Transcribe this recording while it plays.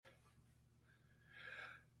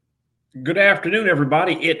Good afternoon,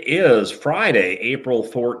 everybody. It is Friday, April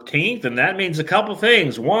 14th, and that means a couple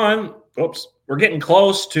things. One, we're getting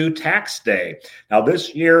close to tax day. Now,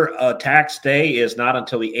 this year, tax day is not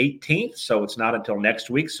until the 18th, so it's not until next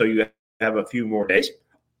week, so you have a few more days.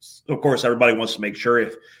 Of course, everybody wants to make sure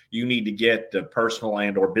if you need to get personal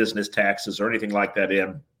and or business taxes or anything like that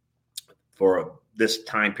in for this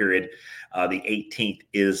time period, the 18th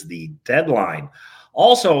is the deadline.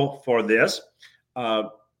 Also for this,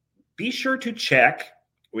 be sure to check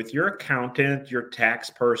with your accountant, your tax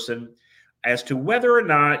person, as to whether or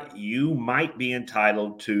not you might be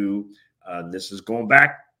entitled to, this is going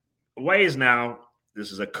back ways now,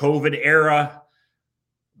 this is a COVID era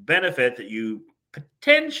benefit that you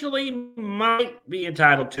potentially might be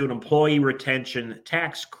entitled to, an employee retention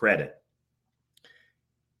tax credit.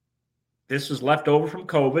 This is left over from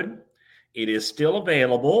COVID. It is still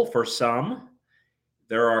available for some.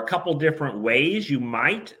 There are a couple different ways you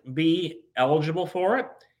might be eligible for it.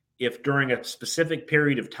 If during a specific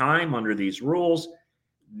period of time under these rules,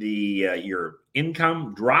 your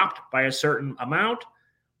income dropped by a certain amount,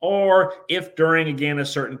 or if during, again, a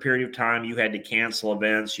certain period of time you had to cancel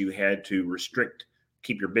events, you had to restrict,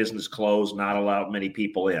 keep your business closed, not allow many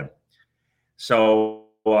people in. So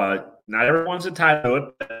not everyone's entitled to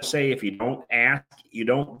it, but say if you don't ask, you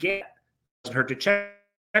don't get. It doesn't hurt to check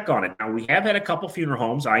on it. Now, we have had a couple funeral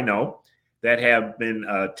homes, I know, that have been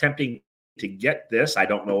attempting to get this. I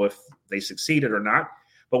don't know if they succeeded or not.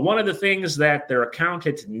 But one of the things that their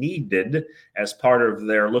accountant needed as part of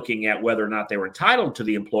their looking at whether or not they were entitled to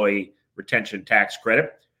the employee retention tax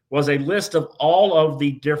credit was a list of all of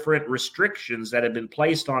the different restrictions that had been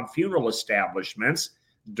placed on funeral establishments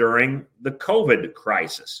during the COVID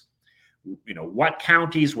crisis. You know, what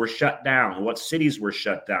counties were shut down, what cities were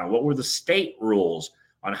shut down, what were the state rules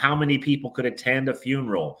on how many people could attend a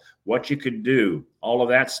funeral, what you could do, all of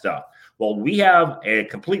that stuff. Well, we have a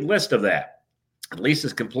complete list of that, at least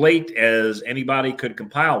as complete as anybody could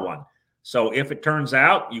compile one. So if it turns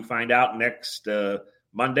out, you find out next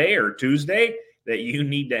Monday or Tuesday that you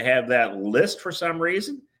need to have that list for some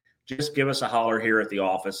reason, just give us a holler here at the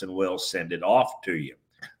office and we'll send it off to you.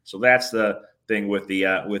 So that's the thing with the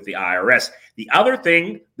IRS. The other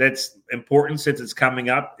thing that's important, since it's coming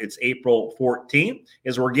up, it's April 14th,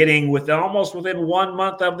 is we're getting almost within 1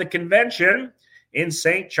 month of the convention in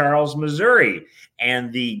St. Charles, Missouri.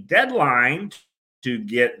 And the deadline to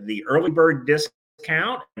get the early bird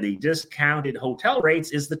discount, the discounted hotel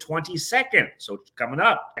rates, is the 22nd. So it's coming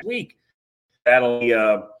up next week. That'll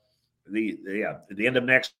be the end of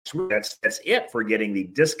next week. That's it for getting the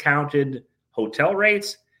discounted hotel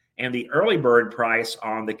rates and the early bird price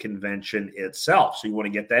on the convention itself. So you want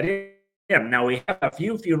to get that in. Now, we have a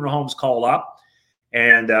few funeral homes call up,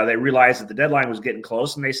 and they realized that the deadline was getting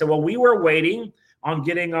close, and they said, well, we were waiting on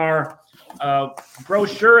getting our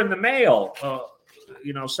brochure in the mail,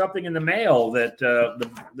 something in the mail that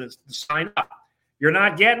the sign up. You're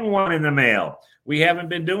not getting one in the mail. We haven't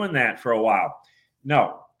been doing that for a while.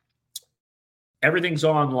 No, everything's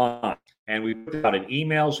online. And we put it out in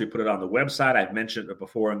emails. We put it on the website. I've mentioned it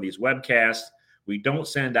before in these webcasts. We don't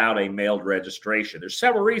send out a mailed registration. There's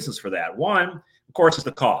several reasons for that. One, of course, is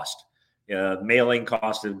the cost. Mailing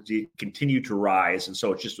costs continue to rise, and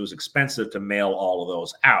so it just was expensive to mail all of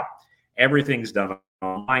those out. Everything's done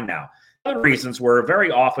online now. Other reasons were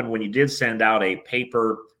very often when you did send out a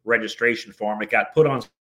paper registration form, it got put on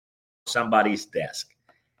somebody's desk.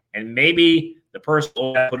 And maybe the person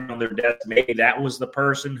who put it on their desk, maybe that was the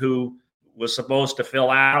person who was supposed to fill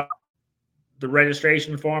out the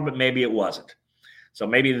registration form, but maybe it wasn't. So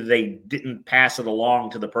maybe they didn't pass it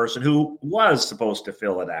along to the person who was supposed to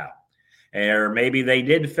fill it out. Or maybe they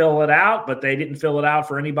did fill it out, but they didn't fill it out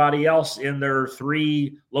for anybody else in their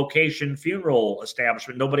 3-location funeral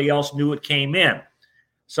establishment. Nobody else knew it came in.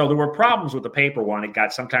 So there were problems with the paper one.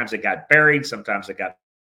 Sometimes it got buried. Sometimes it got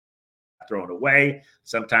thrown away.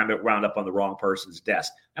 Sometimes it wound up on the wrong person's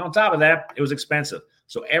desk. And on top of that, it was expensive.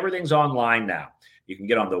 So everything's online now. You can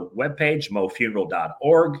get on the webpage,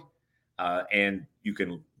 mofuneral.org, and you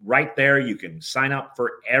can, right there, you can sign up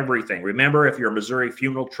for everything. Remember, if you're a Missouri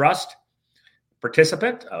Funeral Trust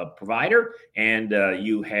participant, provider, and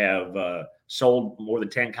you have sold more than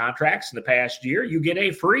 10 contracts in the past year, you get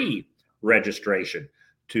a free registration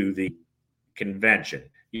to the convention.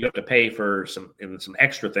 You have to pay for some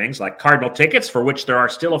extra things like cardinal tickets, for which there are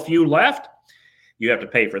still a few left. You have to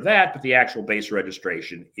pay for that, but the actual base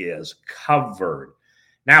registration is covered.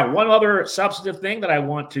 Now, one other substantive thing that I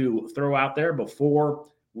want to throw out there before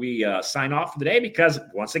we sign off for the day, because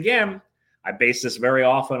once again, I base this very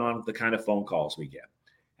often on the kind of phone calls we get.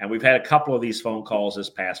 And we've had a couple of these phone calls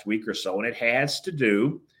this past week or so, and it has to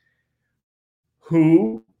do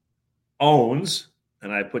who owns,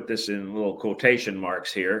 and I put this in little quotation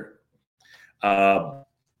marks here,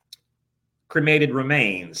 cremated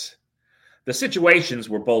remains. The situations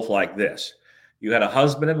were both like this. You had a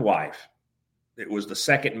husband and wife. It was the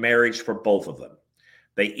second marriage for both of them.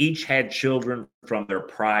 They each had children from their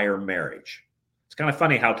prior marriage. It's kind of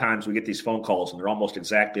funny how times we get these phone calls and they're almost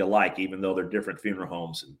exactly alike, even though they're different funeral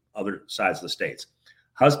homes and other sides of the states.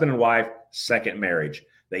 Husband and wife, second marriage.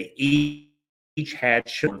 They each had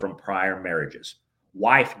children from prior marriages.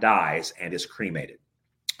 Wife dies and is cremated.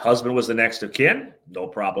 Husband was the next of kin, no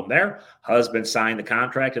problem there. Husband signed the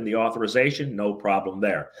contract and the authorization, no problem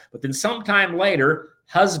there. But then sometime later,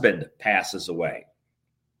 husband passes away.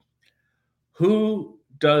 Who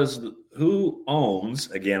owns,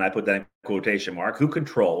 again, I put that in quotation mark, who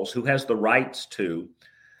controls, who has the rights to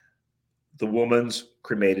the woman's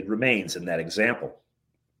cremated remains in that example?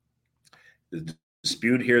 The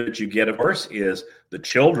dispute here that you get, of course, is the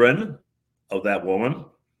children of that woman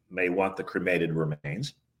may want the cremated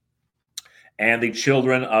remains, and the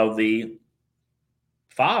children of the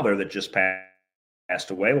father that just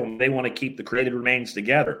passed away, well, they want to keep the cremated remains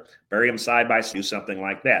together, bury them side by side, do something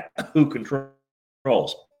like that. Who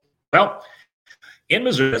controls? Well, in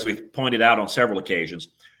Missouri, as we've pointed out on several occasions,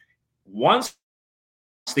 once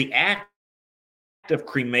the act of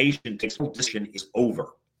cremation takes place, is over.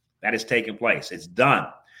 That has taken place. It's done.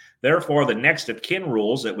 Therefore, the next of kin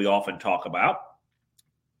rules that we often talk about,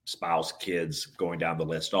 spouse, kids, going down the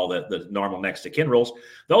list, all the normal next of kin rules,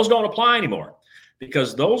 those don't apply anymore,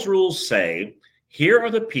 because those rules say, here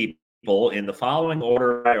are the people in the following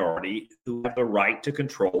order of priority who have the right to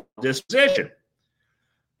control disposition.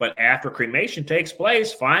 But after cremation takes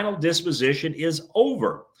place, final disposition is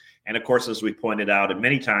over. And of course, as we pointed out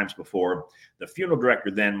many times before, the funeral director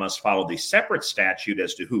then must follow the separate statute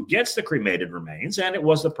as to who gets the cremated remains, and it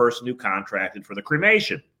was the person who contracted for the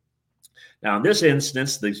cremation. Now, in this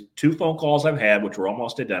instance, these two phone calls I've had, which were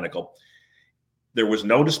almost identical, there was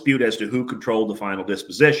no dispute as to who controlled the final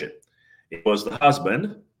disposition. It was the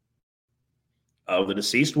husband of the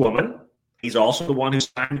deceased woman. He's also the one who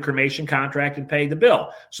signed the cremation contract and paid the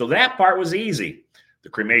bill. So that part was easy. The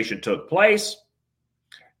cremation took place,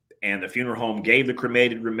 and the funeral home gave the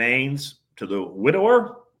cremated remains to the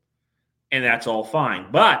widower, and that's all fine.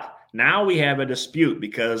 But now we have a dispute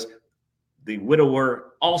because the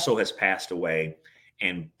widower also has passed away,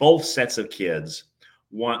 and both sets of kids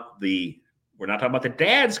want we're not talking about the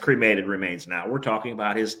dad's cremated remains now. We're talking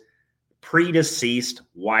about his predeceased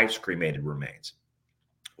wife's cremated remains.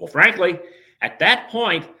 Well, frankly, at that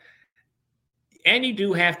point, and you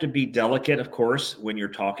do have to be delicate, of course, when you're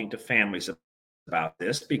talking to families about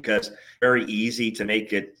this, because it's very easy to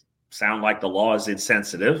make it sound like the law is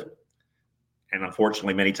insensitive. And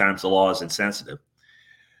unfortunately, many times the law is insensitive.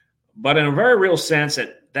 But in a very real sense,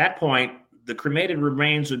 at that point, the cremated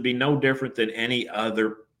remains would be no different than any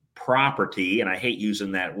other property, and I hate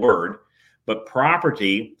using that word, but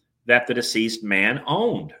property that the deceased man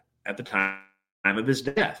owned at the time of his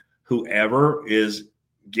death. Whoever is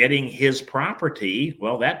getting his property,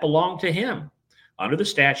 well, that belonged to him. Under the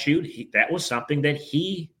statute, that was something that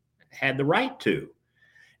he had the right to.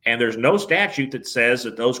 And there's no statute that says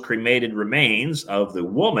that those cremated remains of the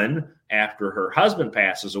woman after her husband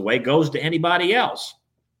passes away goes to anybody else.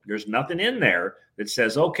 There's nothing in there that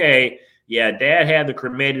says, okay, yeah, dad had the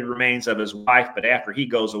cremated remains of his wife, but after he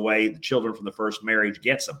goes away, the children from the first marriage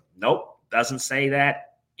gets them. Nope, doesn't say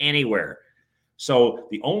that anywhere. So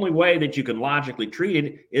the only way that you can logically treat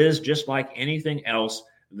it is just like anything else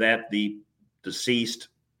that the deceased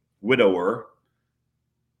widower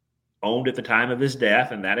owned at the time of his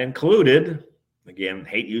death, and that included, again,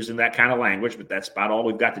 hate using that kind of language, but that's about all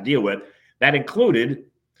we've got to deal with, that included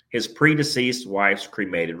his predeceased wife's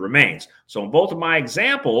cremated remains. So in both of my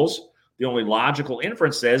examples, the only logical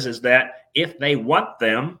inference is that if they want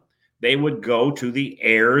them, they would go to the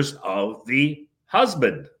heirs of the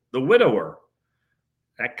husband, the widower.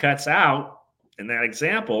 That cuts out, in that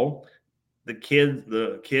example, the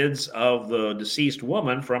kids of the deceased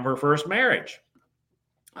woman from her first marriage.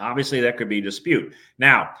 Obviously, that could be a dispute.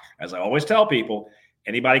 Now, as I always tell people,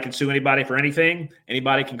 anybody can sue anybody for anything.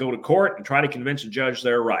 Anybody can go to court and try to convince a judge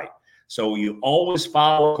they're right. So you always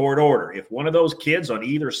follow a court order. If one of those kids on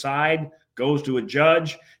either side goes to a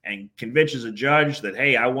judge and convinces a judge that,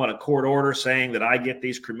 hey, I want a court order saying that I get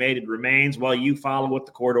these cremated remains, well, you follow what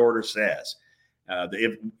the court order says.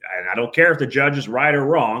 And I don't care if the judge is right or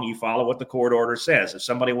wrong, you follow what the court order says. If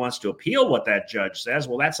somebody wants to appeal what that judge says,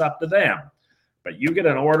 well, that's up to them. But you get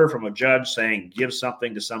an order from a judge saying give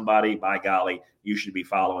something to somebody, by golly, you should be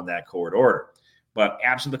following that court order. But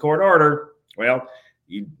absent the court order, well,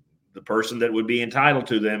 the person that would be entitled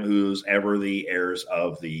to them, who's ever the heirs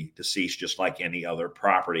of the deceased, just like any other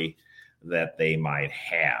property that they might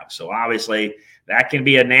have. So obviously that can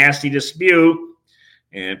be a nasty dispute,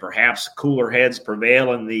 and perhaps cooler heads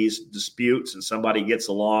prevail in these disputes, and somebody gets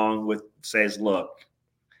along with, says, look,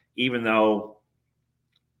 even though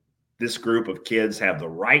this group of kids have the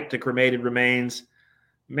right to cremated remains,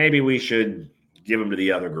 maybe we should give them to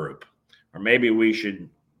the other group, or maybe we should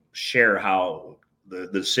share how the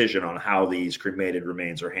decision on how these cremated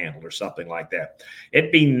remains are handled, or something like that.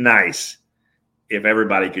 It'd be nice if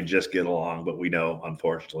everybody could just get along, but we know,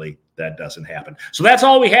 unfortunately, that doesn't happen. So that's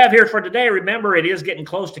all we have here for today. Remember, it is getting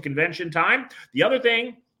close to convention time. The other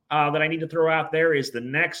thing that I need to throw out there is the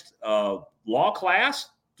next law class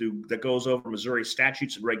that goes over Missouri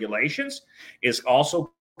statutes and regulations is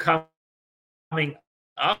also coming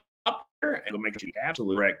up. And we'll make sure you have the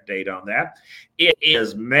absolute correct date on that. It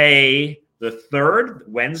is May the 3rd,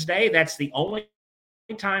 Wednesday. That's the only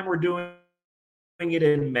time we're doing it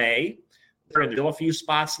in May. There are still a few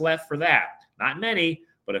spots left for that. Not many,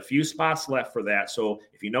 but a few spots left for that. So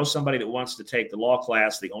if you know somebody that wants to take the law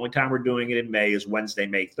class, the only time we're doing it in May is Wednesday,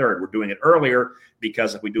 May 3rd. We're doing it earlier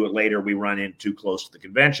because if we do it later, we run in too close to the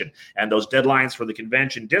convention. And those deadlines for the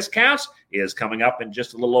convention discounts is coming up in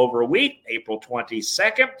just a little over a week, April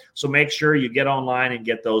 22nd. So make sure you get online and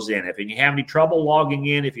get those in. If you have any trouble logging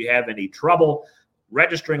in, if you have any trouble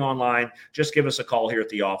registering online, just give us a call here at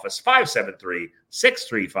the office,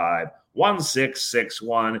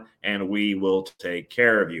 573-635-1661, and we will take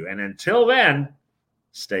care of you. And until then,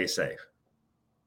 stay safe.